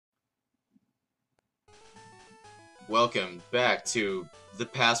Welcome back to the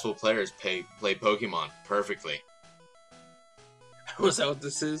PassablePlayers play Pokemon perfectly. Was that what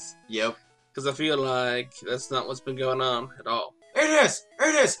this is? Yep. Because I feel like that's not what's been going on at all. It is!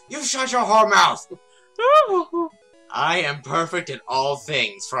 It is! You shut your whore mouth! I am perfect in all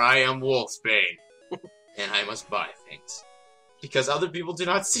things, for I am Wolfsbane. And I must buy things. Because other people do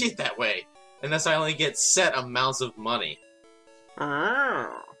not see it that way. And thus I only get set amounts of money.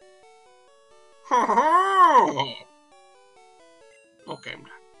 Okay.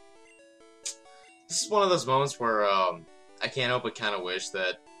 This is one of those moments where I can't help but kind of wish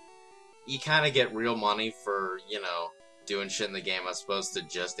that you kind of get real money for, doing shit in the game as opposed to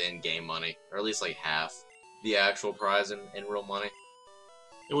just in-game money. Or at least like half the actual prize in real money.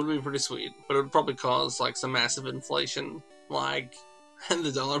 It would be pretty sweet, but it would probably cause like some massive inflation. Like, and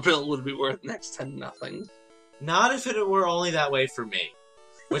the dollar bill would be worth next to nothing. Not if it were only that way for me.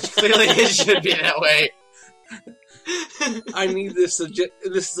 Which clearly it should be that way. I need this.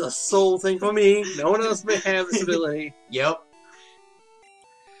 This is a soul thing for me. No one else may have this ability. Yep.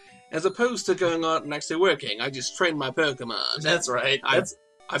 As opposed to going out and actually working, I just train my Pokemon. That's right. I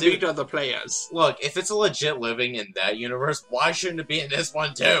beat other players. Look, if it's a legit living in that universe, why shouldn't it be in this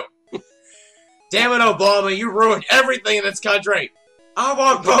one too? Damn it, Obama, you ruined everything in this country! I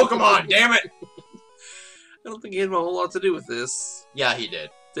want Pokemon, damn it! I don't think he had a whole lot to do with this. Yeah, he did.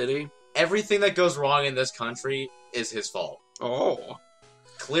 Did he? Everything that goes wrong in this country is his fault. Oh.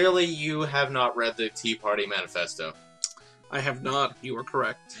 Clearly, you have not read the Tea Party Manifesto. I have not. You are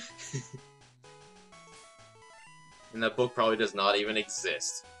correct. And that book probably does not even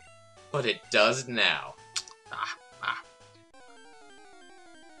exist. But it does now.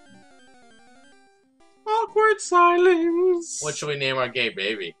 Awkward silence. What should we name our gay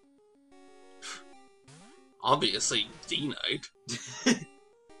baby? Obviously, D-Knight.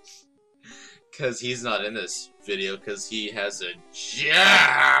 Because he's not in this video, because he has a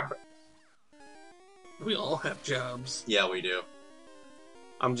job! We all have jobs. Yeah, we do.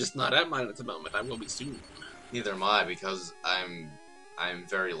 I'm just not at mine at the moment. I will be soon. Neither am I, because I'm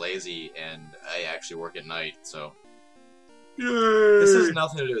very lazy, and I actually work at night, so... Yay! This has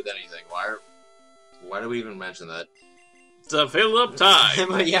nothing to do with anything. Why do we even mention that? To fill up time!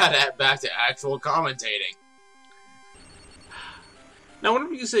 But yeah, back to actual commentating. Now,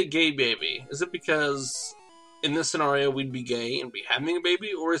 whenever you say gay baby, is it because in this scenario we'd be gay and be having a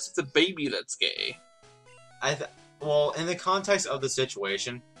baby, or is it the baby that's gay? Well, in the context of the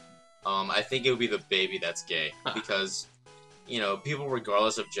situation, I think it would be the baby that's gay. Because, people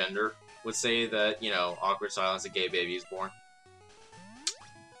regardless of gender would say that, awkward silence, a gay baby is born.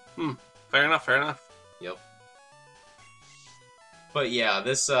 Fair enough, fair enough. Yep. But yeah,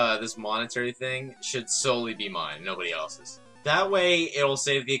 this monetary thing should solely be mine, nobody else's. That way, it'll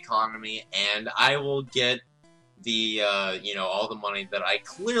save the economy, and I will get the, all the money that I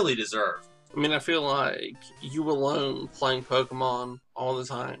clearly deserve. I mean, I feel like you alone playing Pokemon all the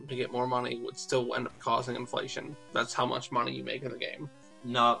time to get more money would still end up causing inflation. That's how much money you make in the game.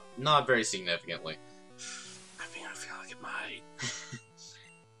 Not very significantly. I feel like it might.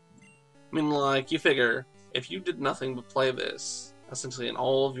 I mean, like, you figure, if you did nothing but play this, essentially in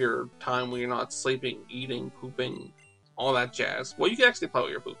all of your time when you're not sleeping, eating, pooping, all that jazz. Well, you can actually play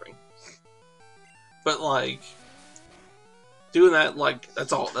while you're pooping. But, like, doing that, like,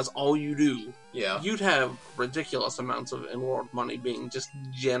 that's all you do. Yeah. You'd have ridiculous amounts of in-world money being just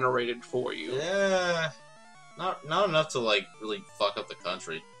generated for you. Yeah. Not enough to, like, really fuck up the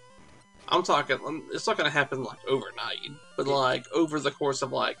country. I'm talking, it's not gonna happen, like, overnight. But, like, over the course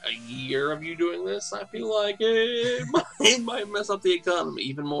of, like, a year of you doing this, I feel like it might mess up the economy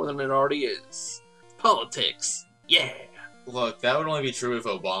even more than it already is. Politics. Yeah. Look, that would only be true if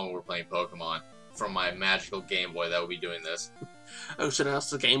Obama were playing Pokemon. From my magical Game Boy that would be doing this. Oh, should I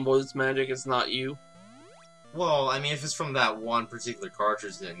ask the Game Boy's magic? It's not you? Well, I mean, if it's from that one particular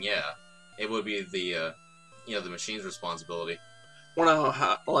cartridge, then yeah. It would be the, the machine's responsibility. Well,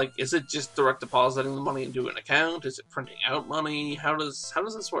 now, is it just direct depositing the money into an account? Is it printing out money? How does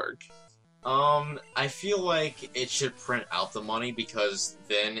this work? I feel like it should print out the money because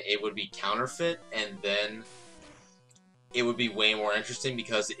then it would be counterfeit, and then it would be way more interesting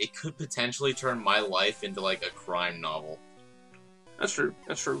because it could potentially turn my life into, like, a crime novel. That's true.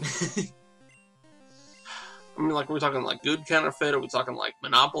 That's true. I mean, like, are we talking, like, good counterfeit? Are we talking, like,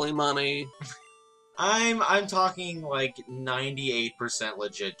 Monopoly money? I'm talking, like, 98%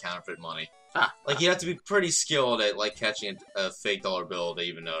 legit counterfeit money. Like, you have to be pretty skilled at, like, catching a fake dollar bill to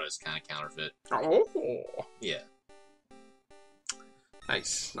even notice kind of counterfeit. Oh. Yeah.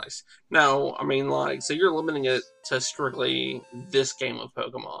 Nice, nice. Now, I mean, like, so you're limiting it to strictly this game of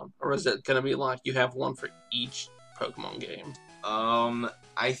Pokemon? Or is it going to be like you have one for each Pokemon game?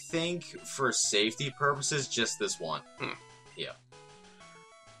 I think for safety purposes, just this one. Yeah.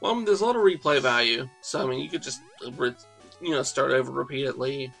 Well, there's a lot of replay value, so I mean, you could just, start over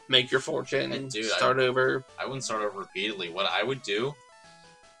repeatedly, make your fortune, And dude, start over. I wouldn't start over repeatedly. What I would do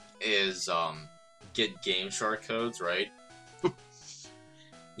is get Game Shark codes, right?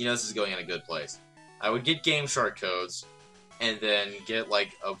 This is going in a good place. I would get Game Shark codes, and then get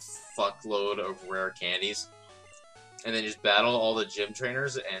like a fuckload of rare candies, and then just battle all the gym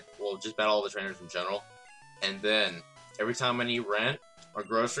trainers, just battle all the trainers in general, and then every time I need rent or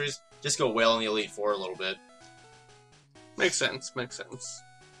groceries, just go whale in the Elite Four a little bit. Makes sense.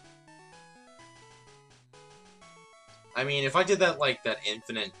 I mean, if I did that that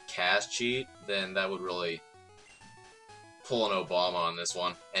infinite cash cheat, then that would really pull an Obama on this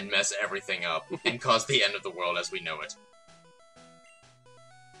one and mess everything up and cause the end of the world as we know it.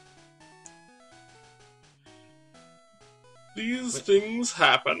 These things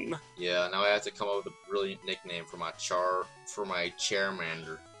happen. Yeah, now I have to come up with a brilliant nickname for my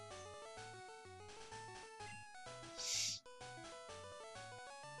Charmander.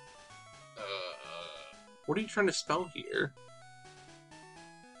 What are you trying to spell here?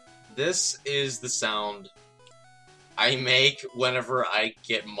 This is the sound I make whenever I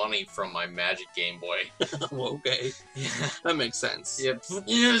get money from my Magic Game Boy. Well, okay. Yeah. That makes sense. Yep.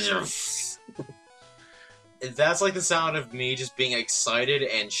 That's like the sound of me just being excited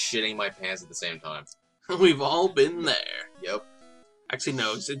and shitting my pants at the same time. We've all been there. Yep. Actually,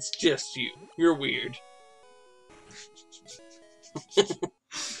 no, it's just you. You're weird.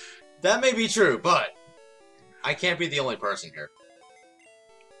 That may be true, but I can't be the only person here.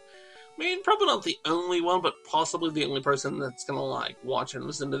 I mean, probably not the only one, but possibly the only person that's gonna, watch and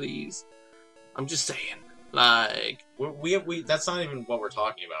listen to these. I'm just saying. We that's not even what we're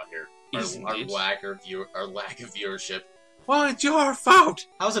talking about here. Our lack of viewership. Well, it's your fault!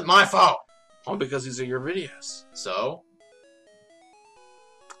 How's it my fault? All because these are your videos. So,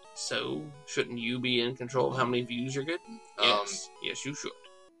 shouldn't you be in control of how many views you're getting? Yes. Yes, you should.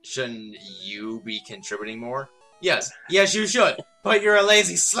 Shouldn't you be contributing more? Yes, you should. But you're a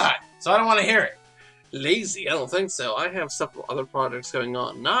lazy slut, so I don't want to hear it. Lazy? I don't think so. I have several other projects going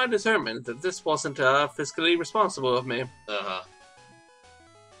on. Now I determined that this wasn't fiscally responsible of me. Uh-huh.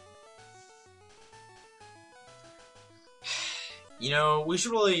 We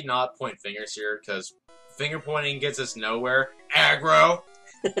should really not point fingers here, because finger pointing gets us nowhere. Aggro!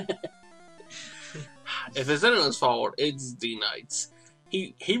 If it's anyone's fault, it's D-Knight's.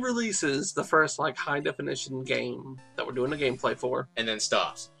 He releases the first, high-definition game that we're doing a gameplay for. And then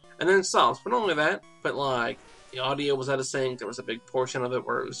stops. But not only that, but, the audio was out of sync. There was a big portion of it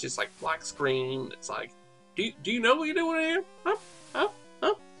where it was just, black screen. It's do you know what you're doing here?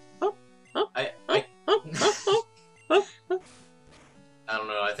 I don't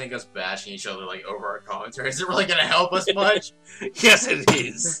know, I think us bashing each other, over our commentary isn't really gonna help us much. Yes, it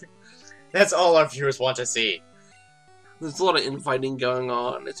is. That's all our viewers want to see. There's a lot of infighting going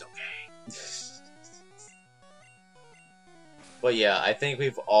on. It's okay. But yeah, I think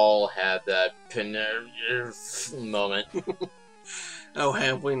we've all had that moment. Oh,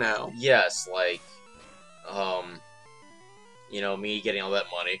 have we now? Yes, me getting all that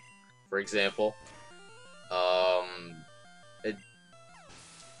money, for example.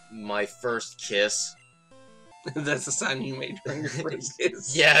 My first kiss. That's the sign you made during your first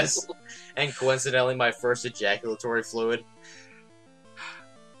kiss. Yes. And coincidentally, my first ejaculatory fluid.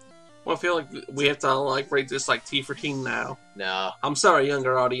 Well, I feel like we have to, rate this, T for teen now. No. I'm sorry,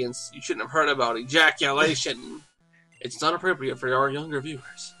 younger audience. You shouldn't have heard about ejaculation. It's not appropriate for our younger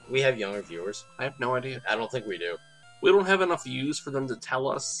viewers. We have younger viewers. I have no idea. I don't think we do. We don't have enough views for them to tell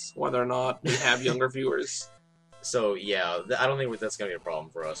us whether or not we have younger viewers. So, yeah, I don't think that's going to be a problem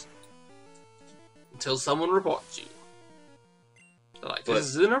for us. Until someone reports you. They're this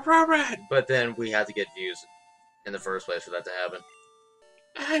is inappropriate! But then we had to get views in the first place for that to happen.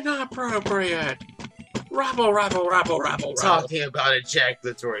 Inappropriate! Rabble. Talking about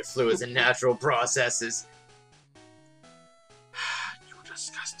ejaculatory fluids and natural processes. You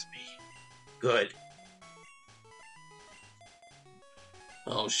disgust me. Good.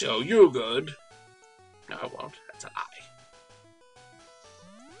 I'll show you good. No, I won't. That's a lie.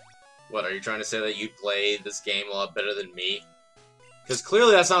 What, are you trying to say that you play this game a lot better than me? Because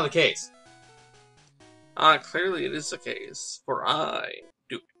clearly that's not the case. Clearly it is the case, for I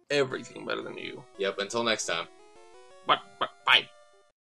do everything better than you. Yep, until next time. Bye.